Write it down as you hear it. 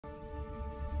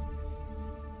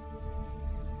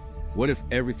What if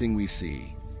everything we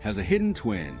see has a hidden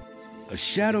twin, a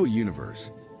shadow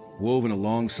universe, woven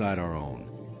alongside our own?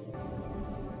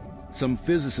 Some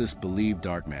physicists believe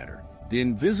dark matter, the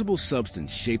invisible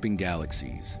substance shaping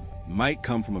galaxies, might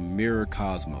come from a mirror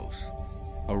cosmos,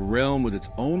 a realm with its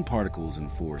own particles and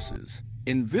forces,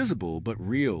 invisible but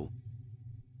real.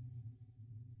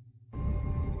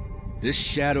 This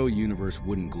shadow universe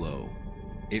wouldn't glow.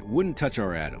 It wouldn't touch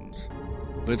our atoms,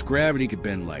 but its gravity could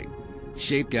bend light,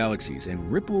 shape galaxies,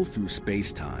 and ripple through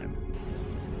space-time.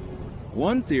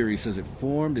 One theory says it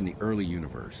formed in the early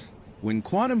universe, when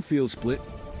quantum fields split,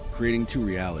 creating two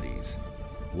realities,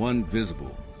 one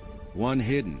visible, one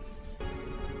hidden.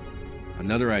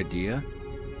 Another idea?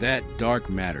 That dark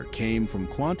matter came from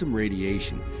quantum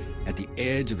radiation at the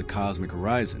edge of the cosmic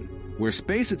horizon, where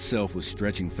space itself was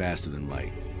stretching faster than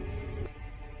light.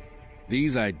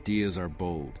 These ideas are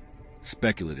bold,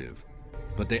 speculative,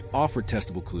 but they offer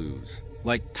testable clues,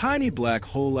 like tiny black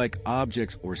hole-like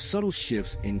objects or subtle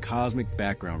shifts in cosmic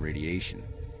background radiation.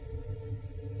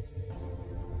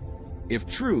 If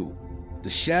true, the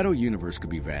shadow universe could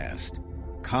be vast,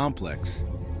 complex,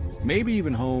 maybe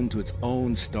even home to its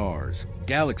own stars,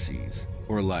 galaxies,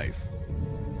 or life.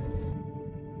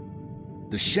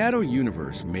 The shadow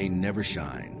universe may never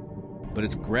shine, but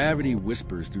its gravity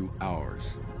whispers through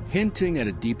ours, hinting at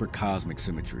a deeper cosmic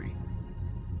symmetry.